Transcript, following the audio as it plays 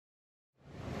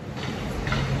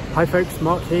Hi folks,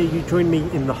 Mark here. You join me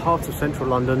in the heart of central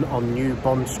London on New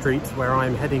Bond Street, where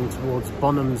I'm heading towards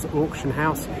Bonhams auction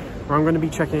house, where I'm going to be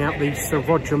checking out the Sir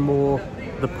Roger Moore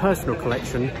The Personal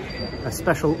Collection, a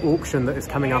special auction that is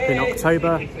coming up in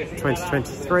October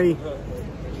 2023.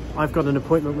 I've got an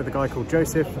appointment with a guy called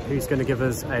Joseph, who's going to give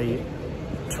us a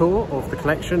tour of the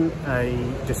collection, a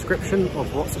description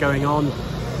of what's going on,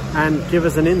 and give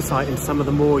us an insight into some of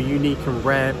the more unique and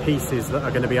rare pieces that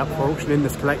are going to be up for auction in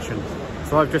this collection.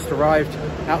 So I've just arrived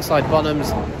outside Bonhams.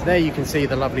 There you can see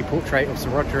the lovely portrait of Sir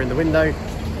Roger in the window.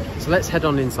 So let's head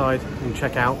on inside and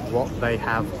check out what they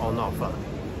have on offer.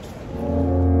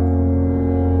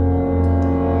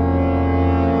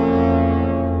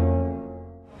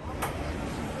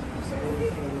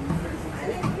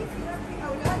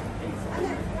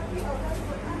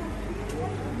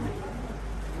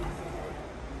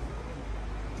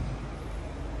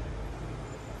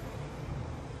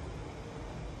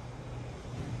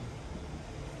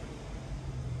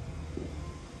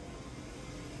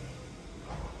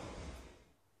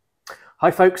 Hi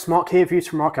folks, Mark here, Views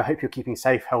from Mark. I hope you're keeping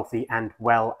safe, healthy and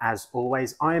well as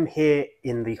always. I am here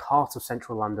in the heart of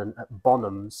central London at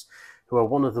Bonhams, who are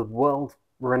one of the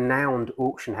world-renowned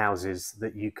auction houses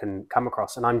that you can come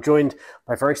across. And I'm joined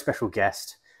by a very special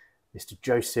guest, Mr.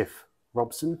 Joseph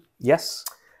Robson. Yes.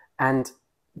 And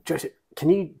Joseph,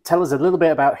 can you tell us a little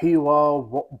bit about who you are,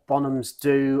 what Bonhams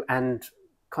do, and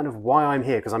kind of why I'm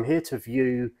here? Because I'm here to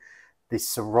view this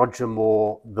Sir Roger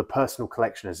Moore, The Personal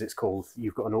Collection, as it's called.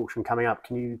 You've got an auction coming up.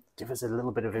 Can you give us a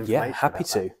little bit of information? Yeah, happy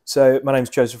to. So my name's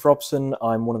Joseph Robson.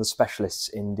 I'm one of the specialists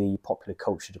in the popular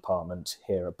culture department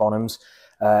here at Bonhams.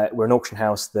 We're an auction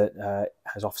house that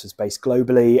has offices based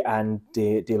globally and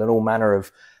deal in all manner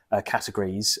of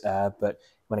categories. But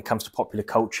when it comes to popular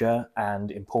culture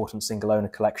and important single owner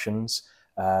collections,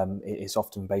 it is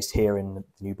often based here in the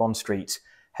New Bond Street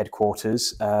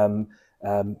headquarters.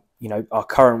 You know, our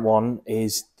current one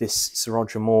is this Sir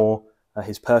Roger Moore,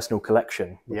 his personal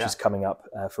collection, which is coming up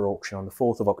for auction on the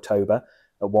 4th of October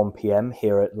at 1 PM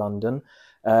here at London.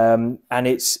 And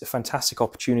it's a fantastic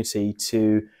opportunity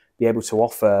to be able to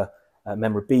offer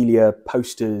memorabilia,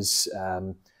 posters,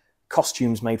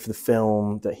 costumes made for the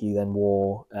film that he then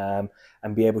wore,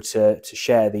 and be able to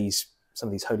share some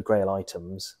of these Holy Grail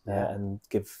items and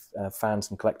give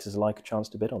fans and collectors alike a chance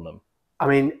to bid on them. I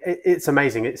mean, it's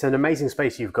amazing. It's an amazing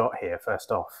space you've got here,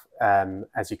 first off.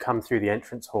 As you come through the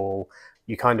entrance hall,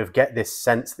 you kind of get this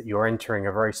sense that you're entering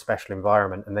a very special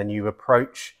environment, and then you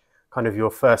approach kind of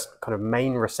your first kind of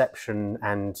main reception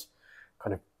and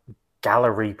kind of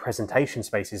gallery presentation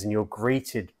spaces, and you're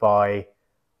greeted by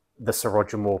the Sir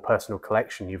Roger Moore Personal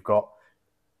Collection. You've got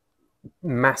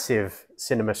massive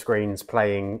cinema screens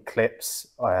playing clips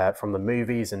from the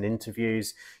movies and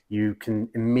interviews. You can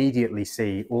immediately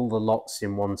see all the lots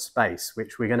in one space,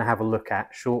 which we're going to have a look at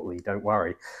shortly, don't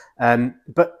worry.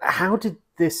 But how did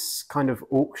this kind of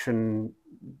auction,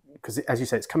 because as you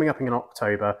say, it's coming up in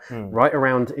October, right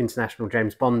around International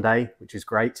James Bond Day, which is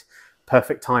great,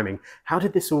 perfect timing. How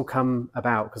did this all come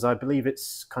about? Because I believe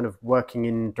it's kind of working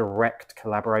in direct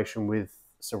collaboration with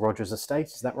Sir Roger's estate,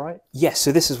 is that right? Yes,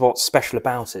 so this is what's special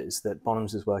about it, is that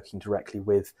Bonhams is working directly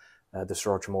with the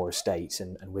Sir Roger Moore estate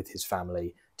and with his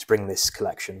family to bring this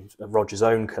collection, Roger's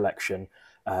own collection,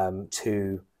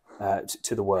 to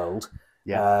the world.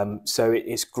 Yeah. So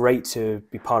it's great to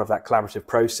be part of that collaborative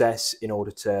process in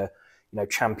order to, you know,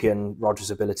 champion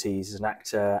Roger's abilities as an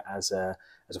actor, as a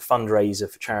fundraiser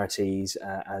for charities,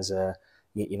 as a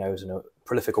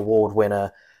prolific award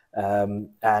winner.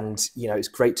 And you know, it's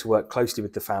great to work closely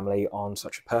with the family on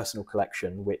such a personal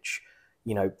collection, which,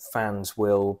 you know, fans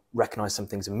will recognize some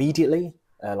things immediately,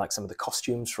 like some of the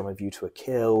costumes from A View to a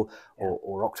Kill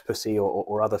or Octopussy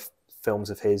or other films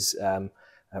of his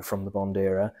from the Bond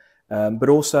era, but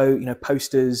also, you know,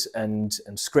 posters and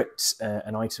scripts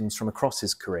and items from across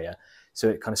his career. So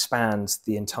it kind of spans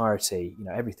the entirety, you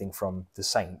know, everything from The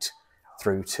Saint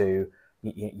through to,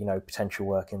 you know, potential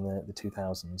work in the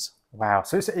 2000s. Wow.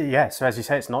 So so as you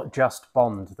say, it's not just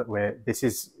Bond that this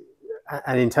is,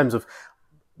 and in terms of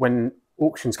when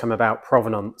auctions come about,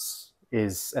 provenance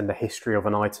and the history of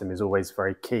an item is always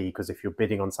very key, because if you're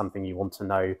bidding on something, you want to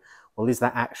know, well, is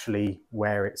that actually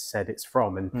where it's said it's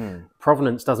from? And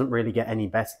provenance doesn't really get any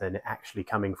better than it actually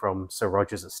coming from Sir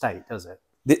Roger's estate, does it?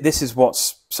 This is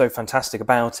what's so fantastic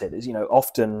about it, is, you know,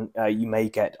 often you may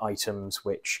get items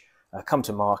which come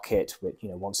to market with, you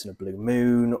know, once in a blue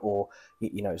moon, or,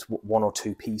 you know, it's one or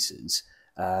two pieces.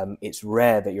 It's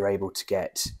rare that you're able to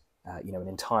get, you know, an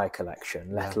entire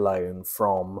collection, let alone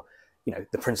from, you know,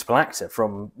 the principal actor,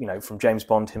 from, you know, from James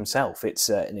Bond himself. It's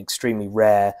an extremely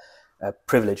rare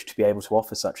privileged to be able to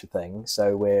offer such a thing.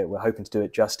 So we're hoping to do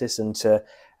it justice and to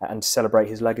celebrate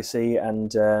his legacy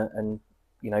and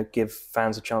give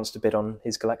fans a chance to bid on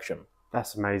his collection.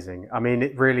 That's amazing. I mean,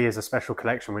 it really is a special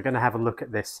collection. We're going to have a look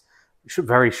at this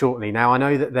very shortly. Now, I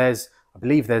know that I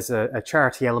believe there's a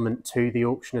charity element to the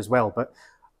auction as well. But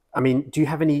I mean, do you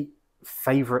have any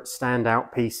favourite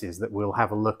standout pieces that we'll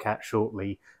have a look at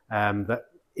shortly? That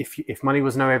if money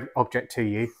was no object to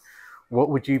you, what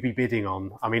would you be bidding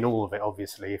on? I mean, all of it,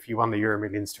 obviously. If you won the Euro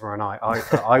Millions tomorrow night,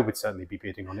 I would certainly be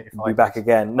bidding on it. If I'd be back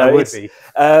again. No, I would be.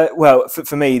 Well,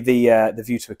 for me, the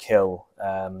View to a Kill,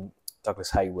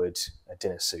 Douglas Hayward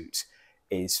dinner suit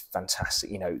is fantastic.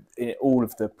 You know, all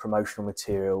of the promotional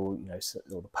material, you know,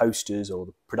 all the posters, all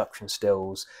the production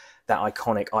stills, that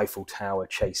iconic Eiffel Tower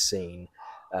chase scene,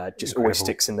 just always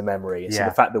sticks in the memory. And so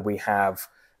the fact that we have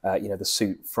the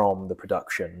suit from the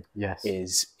production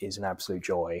is an absolute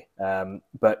joy.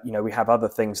 But we have other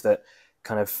things that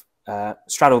kind of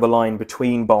straddle the line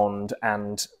between Bond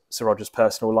and Sir Roger's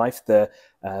personal life. The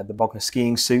Bognor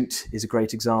skiing suit is a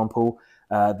great example.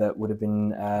 That would have been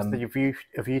the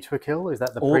View to a Kill. Is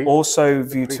that also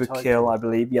View to a Kill? I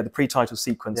believe. Yeah, the pre-title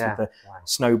sequence with the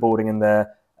snowboarding and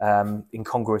the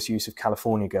incongruous use of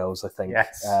California Girls, I think.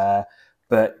 Yes.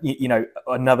 But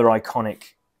another iconic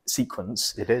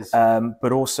sequence. It is.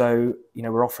 But also,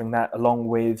 we're offering that along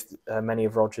with many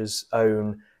of Roger's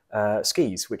own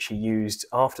skis, which he used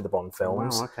after the Bond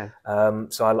films. Wow, okay.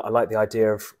 So I like the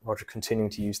idea of Roger continuing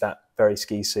to use that very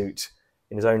ski suit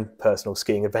in his own personal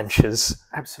skiing adventures.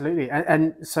 Absolutely.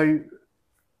 And so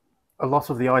a lot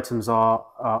of the items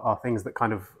are things that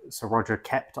kind of Sir Roger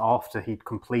kept after he'd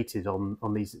completed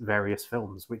on these various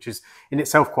films, which is in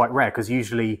itself quite rare, because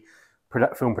usually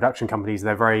film production companies,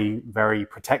 they're very, very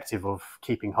protective of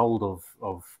keeping hold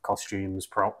of costumes,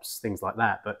 props, things like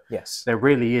that. But yes, there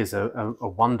really is a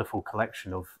wonderful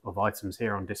collection of items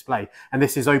here on display. And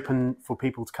this is open for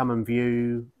people to come and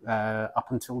view up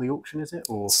until the auction, is it?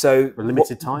 Or so for a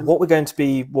limited time? What we're going to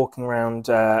be walking around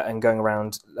and going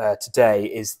around today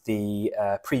is the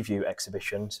preview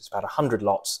exhibition. So it's about 100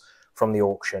 lots from the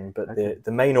auction, but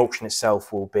the main auction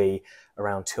itself will be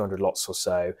around 200 lots or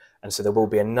so. And so there will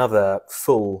be another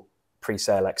full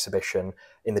pre-sale exhibition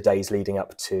in the days leading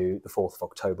up to the 4th of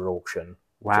October auction.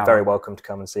 Wow. You're very welcome to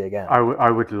come and see again. I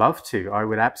would love to. I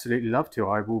would absolutely love to.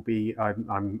 I will be,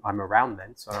 I'm around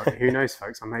then. So who knows,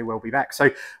 folks, I may well be back. So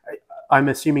I'm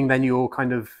assuming then you're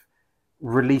kind of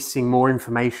releasing more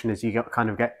information as you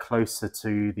get closer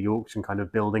to the auction, kind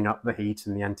of building up the heat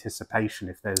and the anticipation,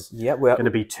 if there's going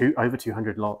to be over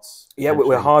 200 lots. Yeah,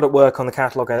 we're hard at work on the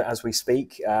catalogue as we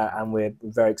speak, and we're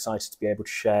very excited to be able to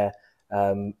share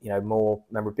more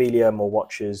memorabilia, more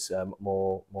watches,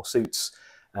 more suits,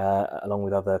 along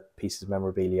with other pieces of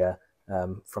memorabilia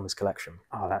from his collection.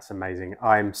 Oh, that's amazing.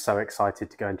 I'm so excited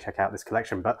to go and check out this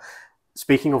collection. But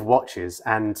speaking of watches,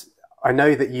 and I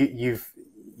know that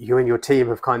you and your team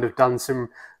have kind of done some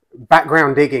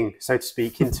background digging, so to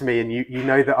speak, into me, and you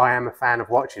know that I am a fan of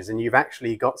watches, and you've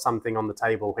actually got something on the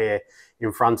table here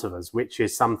in front of us, which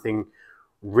is something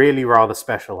really rather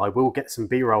special. I will get some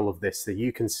B-roll of this so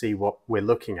you can see what we're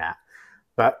looking at.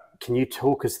 But can you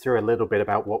talk us through a little bit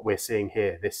about what we're seeing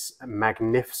here? This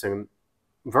magnificent,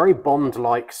 very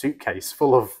Bond-like suitcase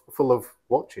full of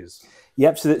watches.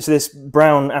 Yep. So this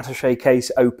brown attaché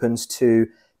case opens to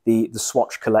the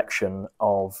Swatch collection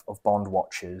of Bond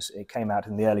watches. It came out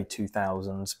in the early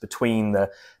 2000s between the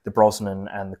Brosnan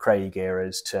and the Craig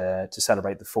eras to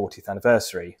celebrate the 40th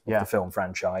anniversary of the film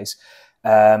franchise.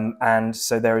 And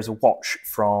so there is a watch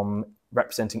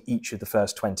representing each of the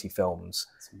first 20 films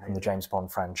from the James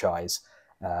Bond franchise,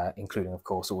 including, of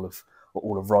course, all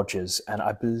of Roger's. And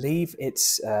I believe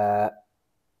it's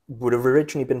would have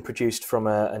originally been produced from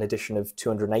an edition of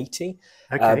 280.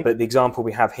 Okay. But the example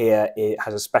we have here, it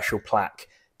has a special plaque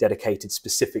dedicated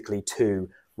specifically to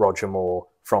Roger Moore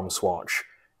from Swatch.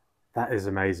 That is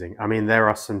amazing. I mean, there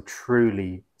are some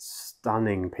truly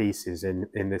stunning pieces in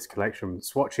this collection.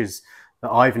 Swatches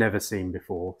that I've never seen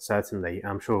before, certainly.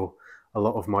 I'm sure a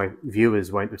lot of my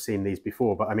viewers won't have seen these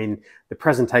before, but I mean, the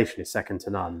presentation is second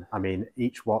to none. I mean,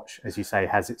 each watch, as you say,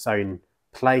 has its own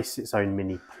place, its own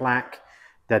mini plaque,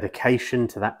 dedication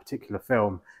to that particular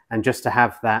film, and just to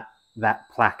have that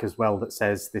plaque as well that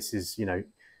says this is,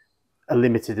 a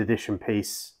limited edition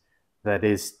piece that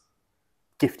is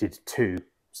gifted to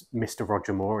Mr.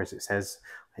 Roger Moore, as it says.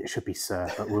 It should be Sir,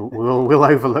 but we'll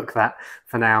overlook that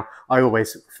for now. I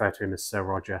always refer to him as Sir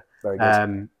Roger. Very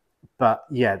good. But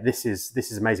yeah, this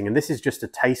is amazing, and this is just a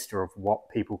taster of what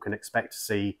people can expect to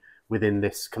see within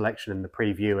this collection and the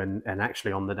preview, and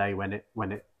actually on the day when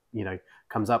it you know,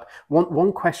 comes up.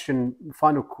 One question,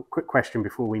 final quick question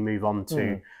before we move on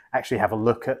to actually have a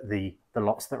look at the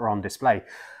lots that are on display.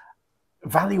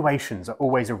 Valuations are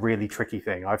always a really tricky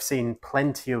thing. I've seen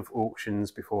plenty of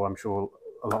auctions before, I'm sure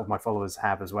a lot of my followers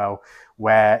have as well,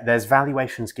 where there's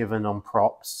valuations given on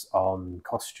props, on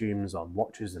costumes, on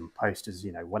watches and posters,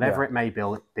 you know, whatever it may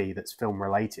be that's film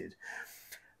related.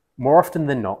 More often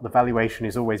than not, the valuation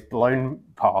is always blown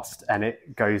past and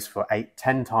it goes for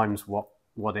 8-10 times what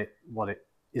it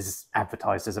is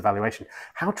advertised as a valuation.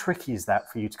 How tricky is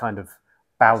that for you to kind of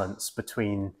balance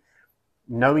between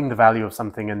knowing the value of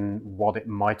something and what it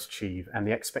might achieve and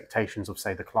the expectations of,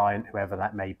 say, the client, whoever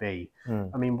that may be?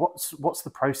 I mean, what's the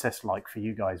process like for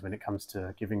you guys when it comes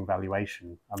to giving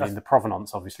valuation? I mean, the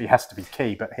provenance obviously has to be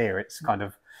key, but here it's kind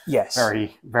of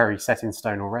very, very set in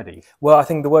stone already. Well, I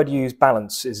think the word you use,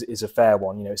 balance, is a fair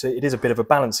one. You know, so it is a bit of a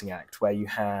balancing act where you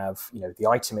have, you know, the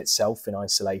item itself in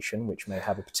isolation, which may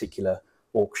have a particular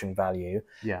auction value.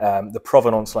 The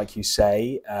provenance, like you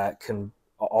say, can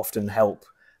often help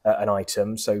an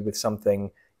item. So with something,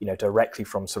 you know, directly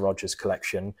from Sir Roger's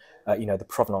collection, you know, the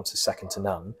provenance is second to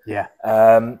none.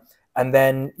 And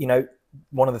then, you know,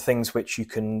 one of the things which you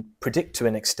can predict to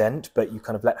an extent, but you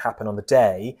kind of let happen on the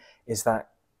day, is that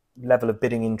level of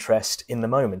bidding interest in the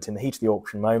moment, in the heat of the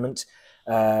auction moment.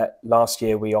 Last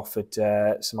year we offered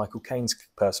Sir Michael Caine's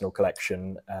personal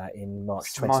collection in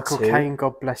March 22. Michael Caine,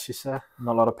 God bless you, sir.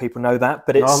 Not a lot of people know that,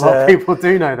 but it's not a lot of people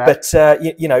do know that.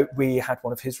 But you know, we had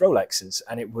one of his Rolexes,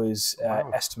 and it was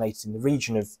estimated in the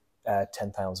region of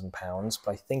 £10,000,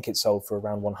 but I think it sold for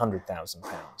around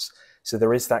 £100,000. So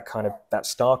there is that kind of that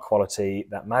star quality,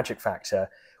 that magic factor,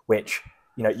 which,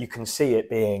 you know, you can see it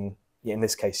being, in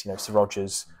this case, you know, Sir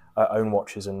Roger's own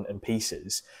watches and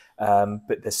pieces,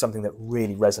 but there's something that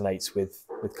really resonates with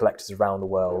collectors around the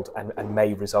world and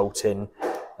may result in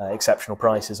exceptional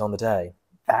prices on the day.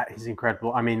 That is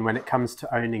incredible. I mean, when it comes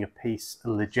to owning a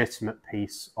legitimate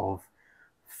piece of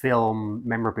film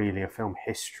memorabilia, film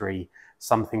history,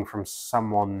 something from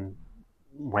someone,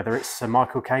 whether it's Sir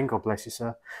Michael Caine, God bless you,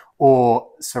 sir, or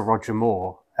Sir Roger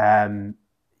Moore,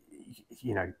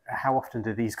 you know, how often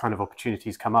do these kind of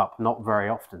opportunities come up? Not very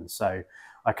often. So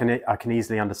I can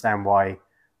easily understand why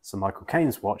Sir Michael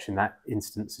Caine's watch in that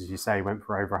instance, as you say, went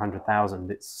for over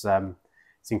 100,000. It's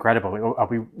incredible. I'll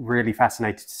be really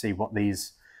fascinated to see what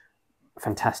these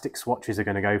fantastic swatches are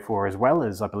going to go for, as well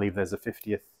as I believe there's a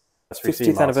 50th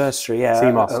anniversary,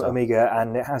 Omega,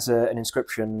 and it has an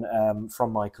inscription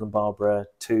from Michael and Barbara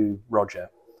to Roger.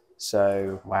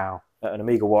 So wow, an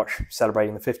Omega watch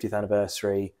celebrating the 50th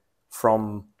anniversary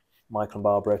from Michael and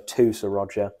Barbara to Sir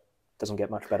Roger. Doesn't get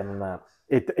much better than that.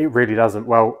 It really doesn't.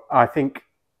 Well, I think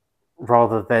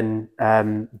rather than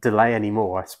delay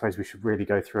anymore, I suppose we should really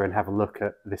go through and have a look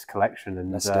at this collection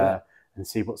and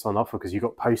see what's on offer, because you've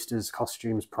got posters,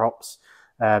 costumes, props,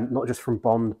 not just from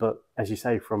Bond, but as you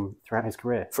say, from throughout his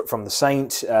career. From the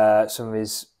Saint, some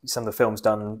of the films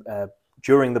done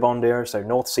during the Bond era. So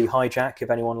North Sea Hijack, if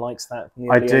anyone likes that.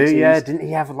 I do, 80s. Yeah. Didn't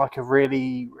he have like a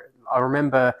really? I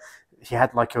remember he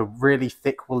had like a really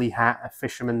thick woolly hat, a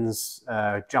fisherman's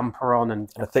jumper on,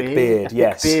 and a thick beard.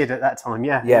 Yes, thick beard at that time.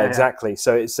 Yeah, exactly.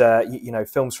 So it's you know,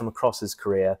 films from across his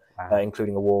career,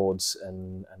 including awards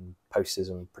and posters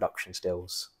and production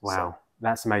stills. Wow. So.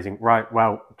 That's amazing. Right.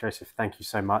 Well, Joseph, thank you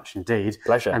so much indeed.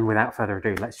 Pleasure. And without further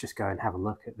ado, let's just go and have a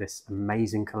look at this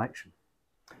amazing collection.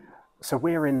 So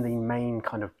we're in the main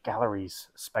kind of galleries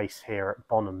space here at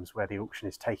Bonhams, where the auction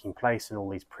is taking place and all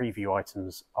these preview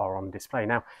items are on display.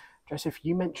 Now, Joseph,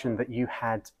 you mentioned that you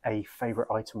had a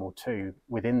favourite item or two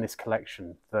within this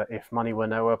collection that if money were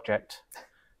no object,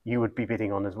 you would be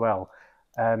bidding on as well.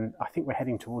 I think we're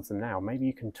heading towards them now. Maybe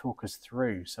you can talk us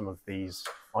through some of these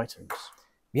items.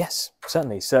 Yes,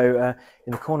 certainly. So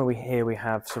in the corner we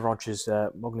have Sir Roger's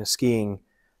Mogna skiing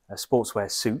sportswear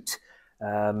suit.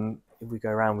 If we go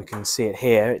around, we can see it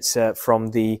here. It's from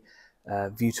the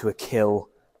View to a Kill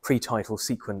pre-title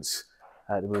sequence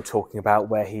that we were talking about,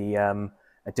 where he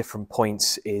at different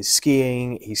points is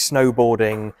skiing, he's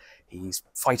snowboarding, he's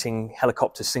fighting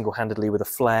helicopters single-handedly with a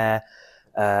flare,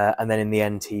 and then in the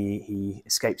end he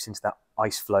escapes into that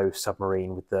ice floe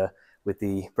submarine with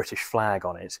the British flag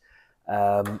on it.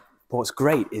 But what's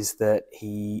great is that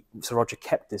Sir Roger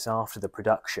kept this after the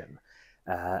production,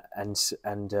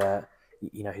 and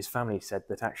you know, his family said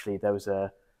that actually there was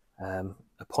a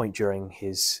point during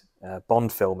his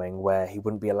Bond filming where he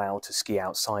wouldn't be allowed to ski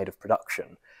outside of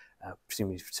production,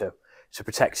 presumably to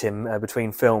protect him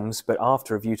between films. But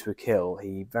after A View to a Kill,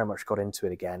 he very much got into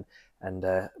it again and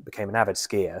became an avid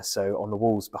skier. So on the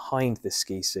walls behind this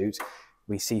ski suit,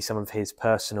 we see some of his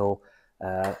personal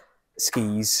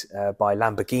skis by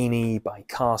Lamborghini, by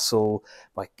Castle,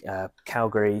 by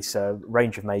Calgary, so a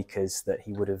range of makers that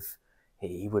he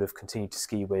would have continued to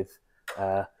ski with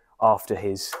after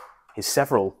his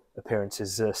several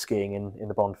appearances skiing in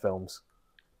the Bond films.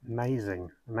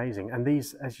 Amazing, amazing. And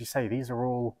these, as you say, these are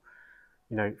all,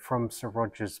 you know, from Sir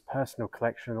Roger's personal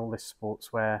collection, all this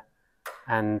sportswear.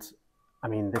 And I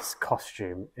mean, this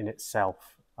costume in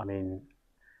itself, I mean,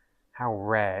 how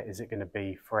rare is it going to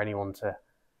be for anyone to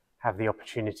have the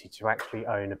opportunity to actually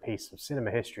own a piece of cinema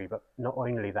history? But not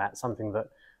only that, something that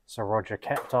Sir Roger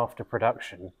kept after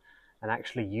production and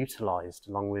actually utilized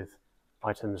along with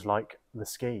items like the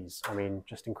skis. I mean,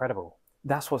 just incredible.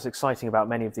 That's what's exciting about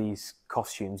many of these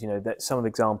costumes. You know, that some of the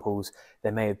examples,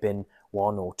 there may have been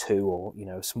one or two, or, you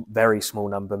know, a very small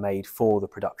number made for the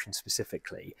production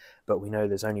specifically, but we know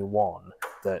there's only one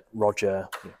that Roger,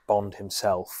 you know, Bond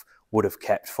himself would have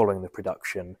kept following the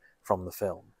production from the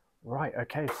film. Right,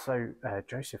 okay, so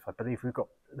Joseph, I believe we've got,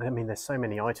 I mean, there's so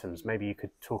many items. Maybe you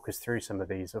could talk us through some of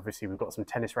these. Obviously, we've got some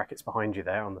tennis rackets behind you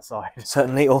there on the side.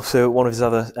 Certainly, also one of his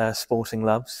other sporting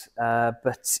loves.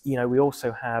 But, you know, we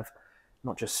also have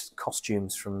not just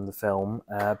costumes from the film,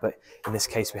 but in this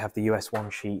case we have the US one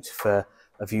sheet for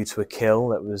A View to a Kill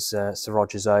that was Sir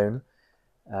Roger's own.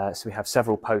 So we have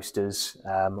several posters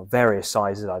of various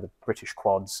sizes, either British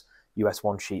quads, US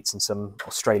one sheets, and some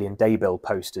Australian daybill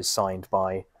posters signed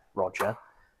by Roger.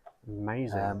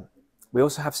 Amazing. We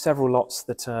also have several lots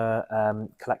that are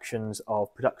collections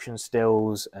of production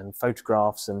stills and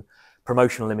photographs and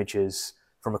promotional images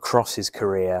from across his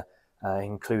career,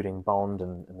 including Bond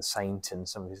and The Saint and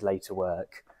some of his later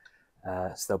work.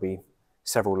 So there'll be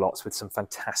several lots with some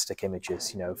fantastic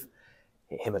images, you know, of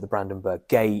him at the Brandenburg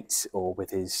Gate, or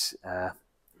with his,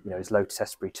 you know, his Lotus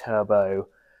Esprit Turbo.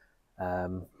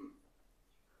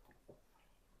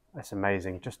 That's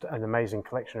amazing. Just an amazing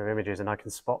collection of images, and I can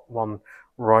spot one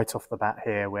right off the bat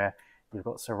here where you've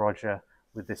got Sir Roger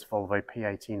with this Volvo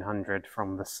P1800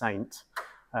 from The Saint.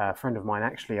 A friend of mine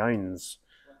actually owns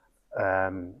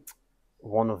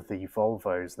one of the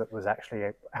Volvos that was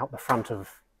actually out the front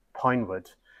of Pinewood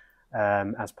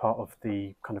as part of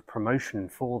the kind of promotion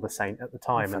for The Saint at the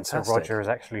time. And Sir Roger has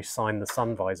actually signed the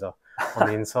sun visor on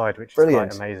the inside, which is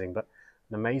quite amazing. But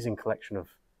an amazing collection of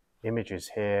images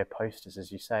here, posters,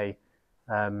 as you say.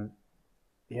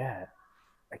 Yeah,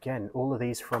 again, all of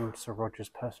these from Sir Roger's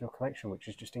personal collection, which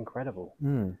is just incredible.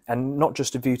 And not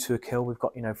just A View to a Kill, we've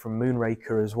got, you know, from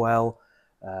Moonraker as well,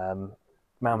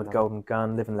 Man with the Golden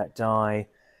Gun, Live and Let Die,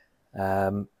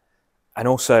 and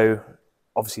also,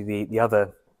 obviously, the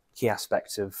other key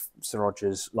aspect of Sir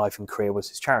Roger's life and career was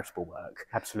his charitable work.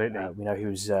 Absolutely. We know he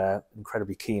was an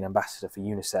incredibly keen ambassador for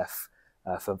UNICEF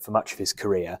for much of his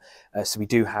career. So we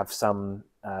do have some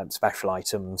special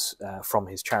items from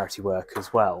his charity work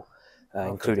as well,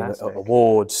 including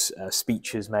awards,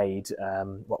 speeches made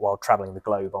while travelling the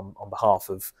globe on behalf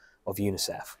of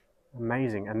UNICEF.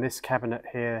 Amazing. And this cabinet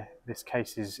here, this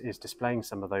case is displaying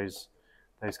some of those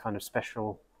kind of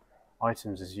special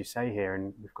items, as you say here.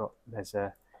 And there's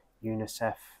a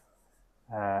UNICEF,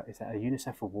 is that a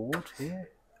UNICEF award here?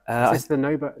 Is this the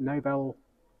Nobel?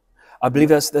 I believe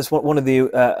that's one of the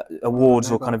awards,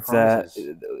 or kind of,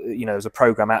 you know, there's a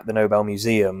program at the Nobel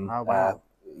Museum,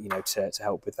 you know, to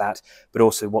help with that. But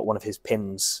also one of his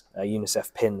pins,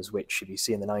 UNICEF pins, which if you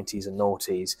see in the 90s and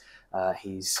noughties,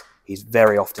 he's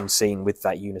very often seen with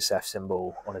that UNICEF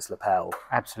symbol on his lapel.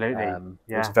 Absolutely,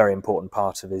 yeah. It's a very important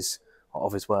part of his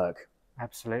work.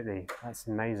 Absolutely, that's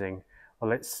amazing.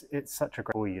 Well, it's such a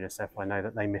great UNICEF. I know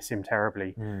that they miss him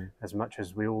terribly, as much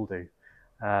as we all do.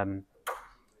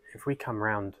 If we come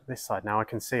round this side now, I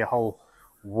can see a whole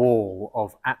wall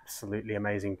of absolutely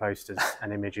amazing posters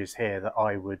and images here that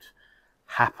I would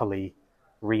happily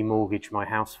remortgage my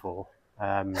house for.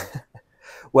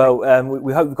 Well,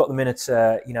 we hope we've got them in at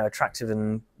you know, attractive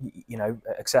and, you know,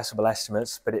 accessible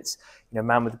estimates. But it's, you know,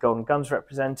 Man with the Golden Gun's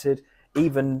represented.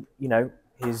 Even, you know,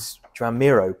 his Joan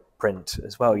Miro print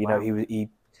as well. You know, he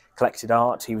collected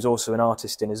art. He was also an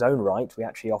artist in his own right. We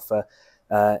actually offer.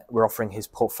 We're offering his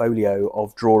portfolio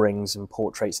of drawings and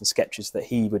portraits and sketches that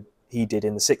he did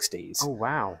in the 60s. Oh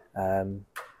wow!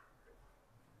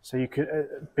 So you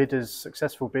could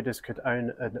successful bidders could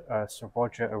own a Sir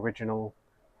Roger original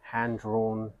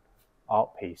hand-drawn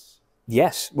art piece.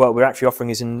 Yes, well, we're actually offering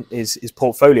his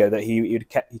portfolio that he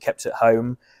kept at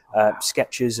home.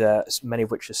 Sketches, many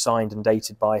of which are signed and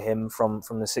dated by him from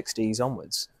the 60s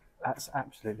onwards. That's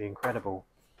absolutely incredible.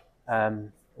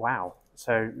 Wow.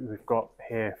 So we've got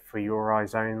here For Your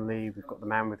Eyes Only, we've got The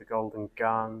Man with the Golden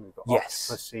Gun, we've got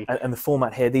Octopussy. And the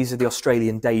format here, these are the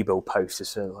Australian daybill posters,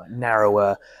 so like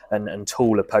narrower and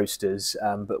taller posters.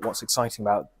 But what's exciting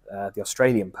about the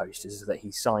Australian posters is that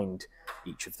he signed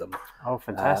each of them. Oh,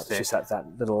 fantastic! It's just that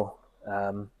little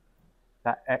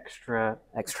that extra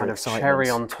kind of excitement. cherry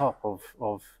on top of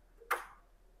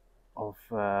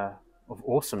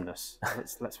awesomeness.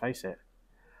 Let's face it.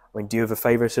 I mean, do you have a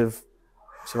favourite of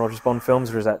Sir Roger's Bond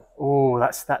films, or is that? Oh,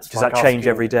 does that change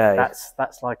every day?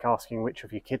 That's like asking which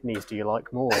of your kidneys do you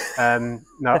like more.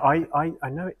 No, I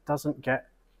know it doesn't get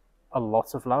a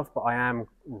lot of love, but I am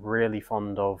really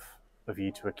fond of A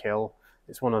View to a Kill.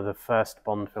 It's one of the first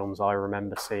Bond films I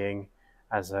remember seeing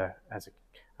as a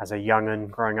young'un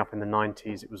growing up in the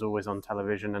 90s. It was always on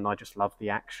television, and I just loved the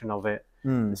action of it,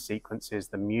 the sequences,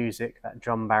 the music, that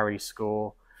John Barry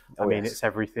score. I mean, it's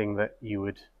everything that you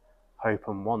would hope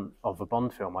and want of a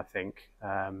Bond film, I think,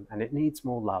 and it needs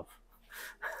more love.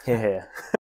 Here.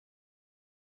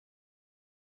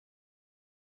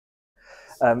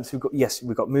 So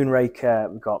we've got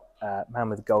Moonraker, we've got Man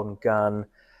with the Golden Gun.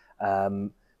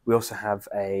 We also have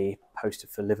a poster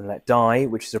for Live and Let Die,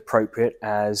 which is appropriate,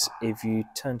 as if you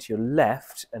turn to your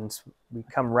left and we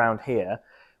come round here,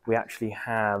 we actually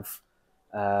have,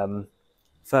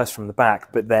 first from the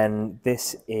back, but then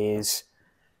this is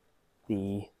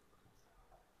the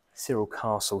Cyril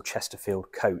Castle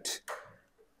Chesterfield coat.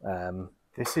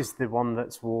 This is the one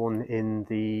that's worn in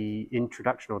the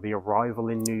introduction or the arrival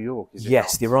in New York, is it?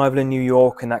 Yes, the arrival in New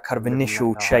York and that kind of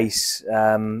initial chase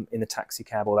in the taxi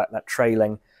cab, or that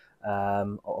trailing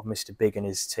of Mr. Big and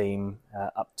his team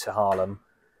up to Harlem.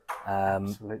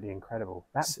 Absolutely incredible.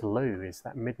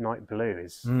 That midnight blue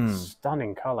is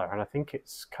stunning colour, and I think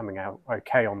it's coming out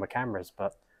okay on the cameras,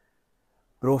 but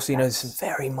also, you know, there's some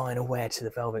very minor wear to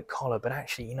the velvet collar, but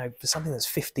actually, you know, for something that's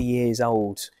 50 years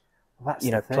old,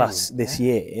 plus this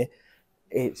year,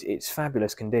 it's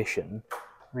fabulous condition.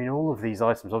 I mean, all of these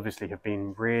items obviously have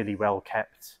been really well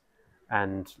kept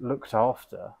and looked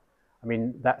after. I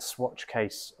mean, that swatch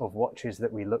case of watches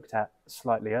that we looked at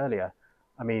slightly earlier,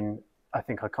 I mean, I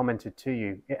think I commented to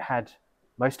you,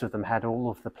 most of them had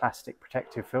all of the plastic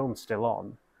protective film still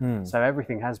on. So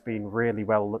everything has been really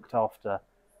well looked after.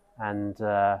 And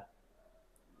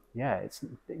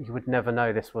you would never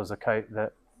know this was a coat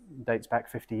that dates back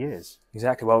 50 years.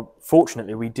 Exactly. Well,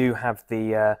 fortunately, we do have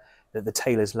the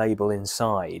tailor's label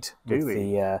inside. Do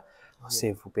we? I'll see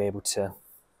if we'll be able to.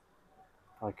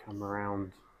 If I come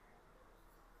around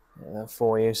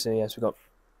for you. So yes, we've got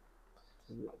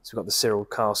the Cyril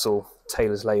Castle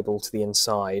tailor's label to the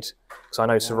inside. Because I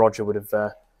know Sir Roger would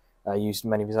have used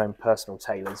many of his own personal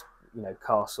tailors. You know,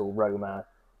 Castle, Roma,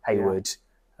 Hayward.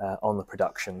 On the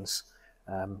productions.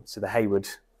 So the Hayward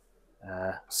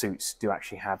suits do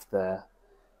actually have the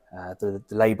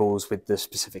labels with the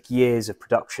specific years of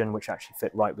production, which actually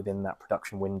fit right within that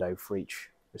production window for each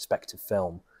respective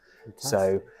film. Fantastic.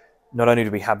 So not only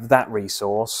do we have that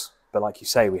resource, but like you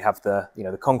say, we have the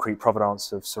concrete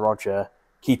provenance of Sir Roger,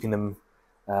 keeping them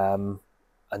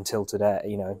until today,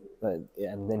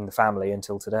 and in the family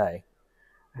until today.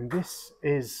 And this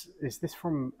is this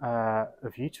from A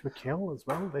View to a Kill as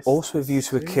well? Also A View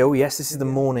to a Kill, yes. This is the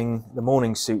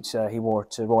morning suit he wore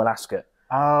to Royal Ascot.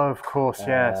 Oh, of course,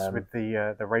 yes, with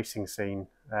the racing scene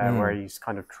where he's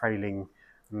kind of trailing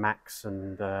Max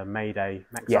and Mayday,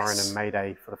 Zarin and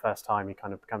Mayday for the first time. He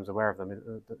kind of becomes aware of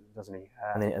them, doesn't he?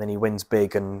 And then he wins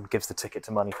big and gives the ticket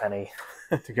to Moneypenny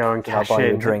to go and cash in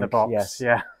a drink. The box. Yes.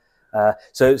 Yeah.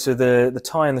 So the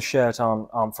tie and the shirt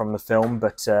aren't from the film,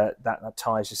 but that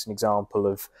tie is just an example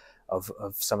of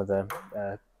some of the,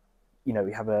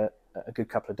 we have a good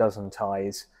couple of dozen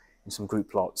ties in some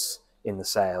group lots in the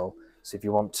sale. So if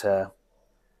you want to,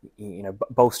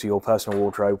 bolster your personal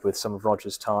wardrobe with some of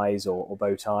Roger's ties or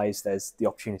bow ties, there's the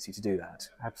opportunity to do that.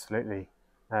 Absolutely.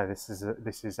 No, this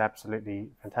is absolutely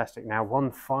fantastic. Now,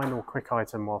 one final quick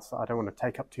item, whilst I don't want to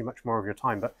take up too much more of your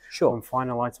time, but sure. One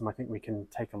final item I think we can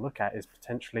take a look at is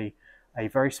potentially a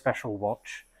very special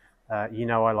watch. I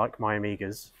like my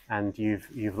Omegas, and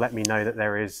you've let me know that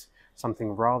there is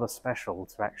something rather special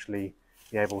to actually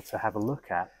be able to have a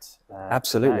look at.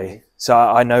 Absolutely. Today. So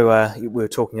I know we were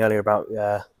talking earlier about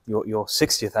your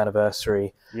 60th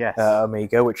anniversary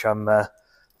Omega, which I'm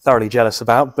thoroughly jealous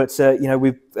about, but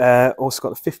we've also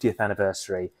got the 50th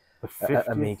anniversary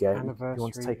Amiga. You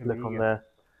want to take a look on the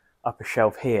upper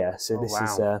shelf here? So this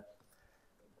is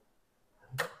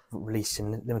released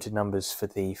in limited numbers for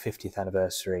the 50th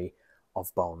anniversary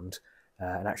of Bond,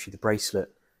 and actually the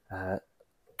bracelet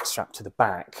strapped to the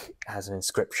back has an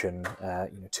inscription,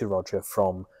 to Roger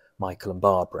from Michael and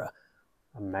Barbara.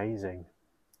 Amazing.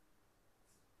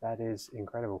 That is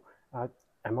incredible.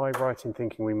 Am I right in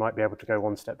thinking we might be able to go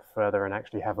one step further and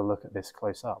actually have a look at this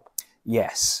close up?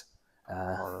 Yes.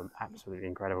 Absolutely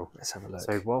incredible. Let's have a look.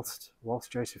 So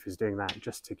whilst Joseph is doing that,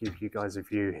 just to give you guys a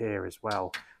view here as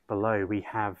well, below we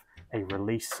have a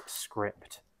release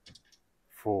script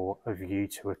for A View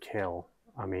to a Kill.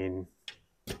 I mean,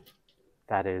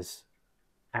 that is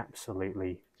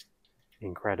absolutely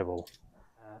incredible.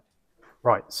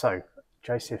 Right, so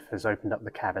Joseph has opened up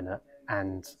the cabinet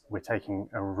and we're taking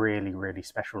a really, really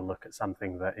special look at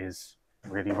something that is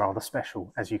really rather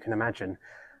special, as you can imagine.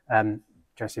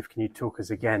 Joseph, can you talk us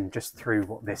again just through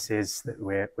what this is that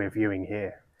we're viewing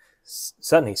here?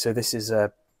 Certainly. So this is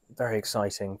a very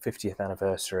exciting 50th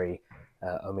anniversary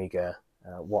Omega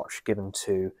watch given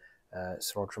to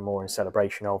Sir Roger Moore in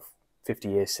celebration of 50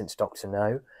 years since Dr.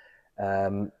 No.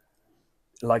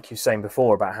 Like you were saying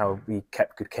before about how he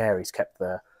kept good care, he's kept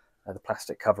the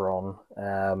plastic cover on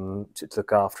to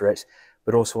look after it.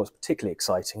 But also what's particularly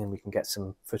exciting, and we can get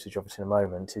some footage of it in a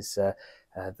moment, is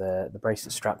the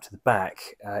bracelet strapped to the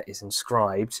back is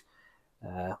inscribed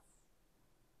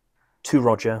to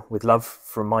Roger with love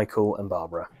from Michael and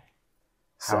Barbara.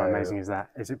 How amazing is that?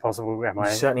 Is it possible?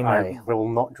 Certainly may. I will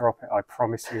not drop it, I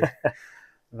promise you.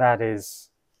 That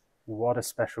is, what a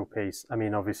special piece. I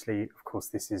mean, obviously, of course,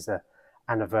 this is a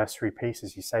anniversary piece,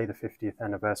 as you say, the 50th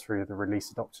anniversary of the release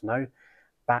of Dr. No,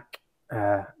 back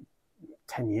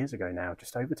 10 years ago now,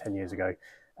 just over 10 years ago.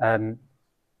 And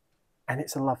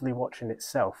it's a lovely watch in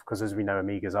itself, because as we know,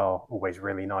 Omegas are always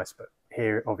really nice, but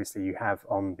here obviously you have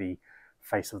on the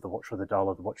face of the watch or the dial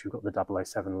of the watch, you've got the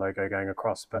 007 logo going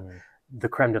across, but the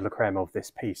creme de la creme of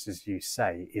this piece, as you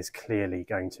say, is clearly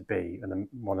going to be, and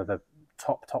one of the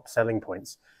top selling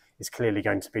points is clearly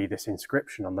going to be this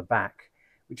inscription on the back,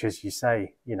 which, as you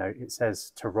say, you know, it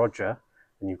says to Roger,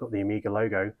 and you've got the Omega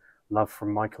logo, love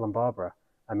from Michael and Barbara.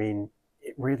 I mean,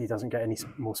 it really doesn't get any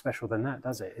more special than that,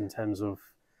 does it, in terms of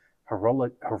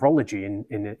horology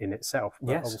in itself,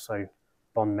 but yes, also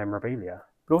Bond memorabilia.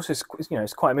 But also, you know,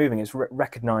 it's quite moving. It's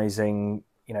recognizing,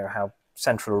 you know, how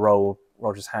central a role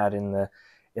Roger's had in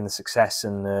the success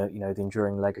and the, you know, the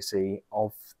enduring legacy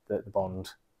of the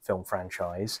Bond film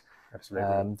franchise.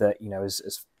 Absolutely. That, you know, as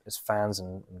fans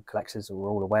and collectors we're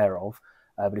all aware of,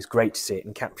 but it's great to see it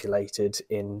encapsulated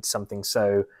in something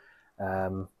so,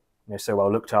 you know, so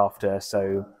well looked after,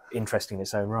 so interesting in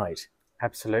its own right.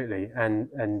 Absolutely,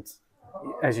 and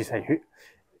as you say,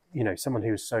 you know, someone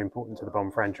who is so important to the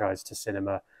Bond franchise, to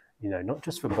cinema, you know, not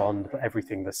just for Bond, but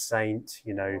everything, the Saint,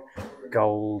 you know,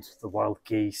 Gold, the Wild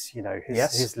Geese, you know,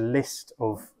 his list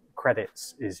of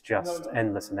credits is just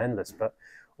endless and endless. But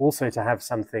also to have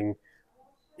something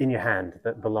in your hand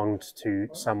that belonged to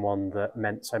someone that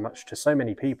meant so much to so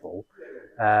many people,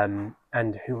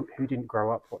 and who didn't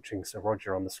grow up watching Sir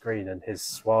Roger on the screen, and his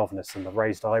suaveness and the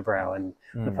raised eyebrow and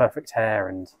the perfect hair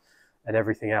and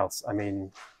everything else. I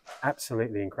mean,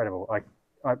 absolutely incredible.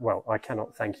 I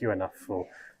cannot thank you enough for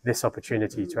this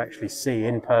opportunity to actually see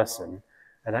in person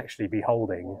and actually be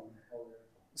holding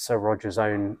Sir Roger's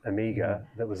own Omega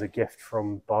that was a gift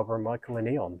from Barbara and Michael in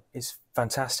Eon. It's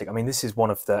fantastic. I mean, this is one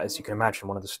of the, as you can imagine,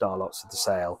 one of the star lots of the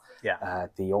sale. Yeah.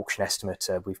 The auction estimate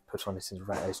we've put on it is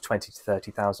 £20,000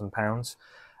 to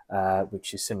 £30,000,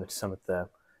 which is similar to some of the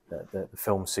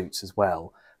film suits as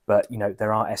well. But, you know,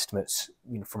 there are estimates,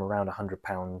 you know, from around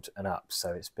 £100 and up.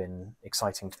 So it's been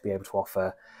exciting to be able to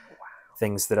offer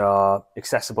things that are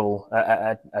accessible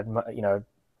at you know,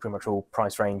 pretty much all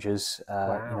price ranges. You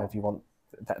know, if you want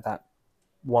that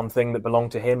one thing that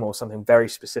belonged to him, or something very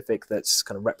specific that's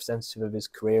kind of representative of his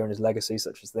career and his legacy,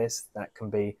 such as this, that can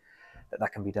be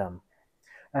done.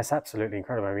 That's absolutely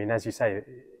incredible. I mean, as you say,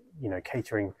 you know,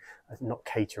 not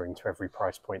catering to every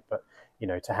price point, but, you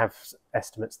know, to have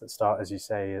estimates that start, as you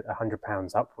say,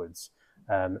 £100 upwards,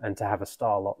 and to have a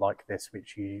star lot like this,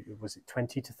 which was it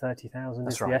 20 to 30,000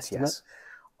 is the estimate? Yes.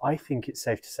 I think it's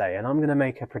safe to say, and I'm going to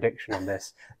make a prediction on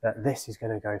this, that this is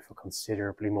going to go for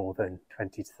considerably more than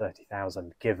 20 to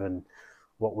 30,000, given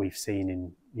what we've seen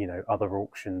in, you know, other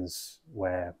auctions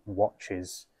where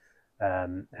watches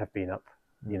have been up,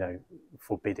 you know,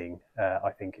 for bidding. I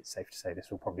think it's safe to say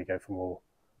this will probably go for more.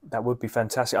 That would be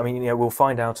fantastic. I mean, you know, we'll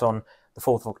find out on the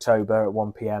 4th of October at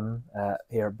 1 p.m.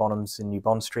 Here at Bonhams in New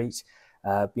Bond Street.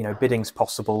 You know, bidding's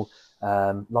possible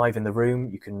live in the room.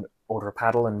 You can order a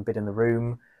paddle and bid in the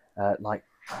room, like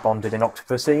Bond did in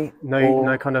Octopussy.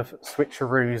 No kind of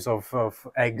switcheroos of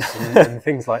eggs and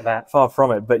things like that. Far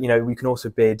from it. But, you know, we can also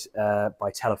bid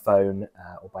by telephone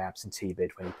or by absentee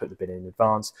bid when you put the bid in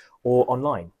advance, or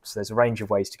online. So there's a range of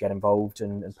ways to get involved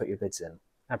and put your bids in.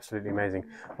 Absolutely amazing.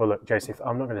 Well, look, Joseph,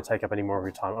 I'm not going to take up any more of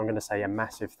your time. I'm going to say a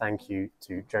massive thank you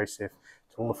to Joseph,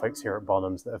 to all the folks here at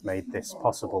Bonhams that have made this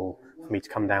possible for me to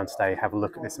come down today, have a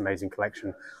look at this amazing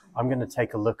collection. I'm going to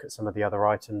take a look at some of the other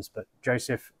items, but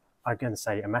Joseph, I'm going to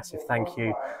say a massive thank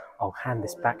you. I'll hand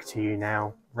this back to you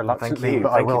now, Thank reluctantly, you. but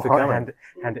Thank I you will for coming.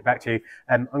 hand it back to you.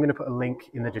 I'm going to put a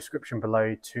link in the description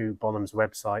below to Bonhams'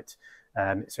 website.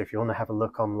 So if you want to have a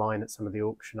look online at some of the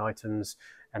auction items,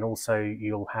 and also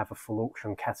you'll have a full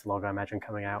auction catalogue, I imagine,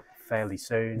 coming out fairly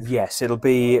soon. Yes, it'll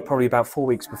be probably about 4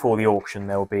 weeks before the auction.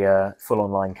 There will be a full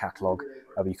online catalogue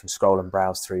where you can scroll and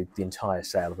browse through the entire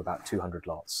sale of about 200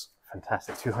 lots.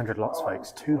 Fantastic. 200 lots,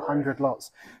 folks. 200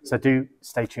 lots. So do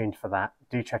stay tuned for that.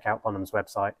 Do check out Bonhams'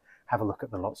 website. Have a look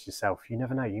at the lots yourself. You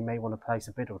never know. You may want to place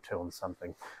a bid or two on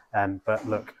something. But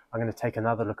look, I'm going to take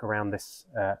another look around this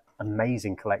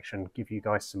amazing collection, give you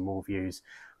guys some more views.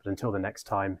 But until the next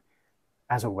time,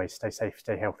 as always, stay safe,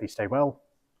 stay healthy, stay well.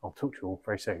 I'll talk to you all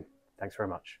very soon. Thanks very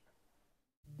much.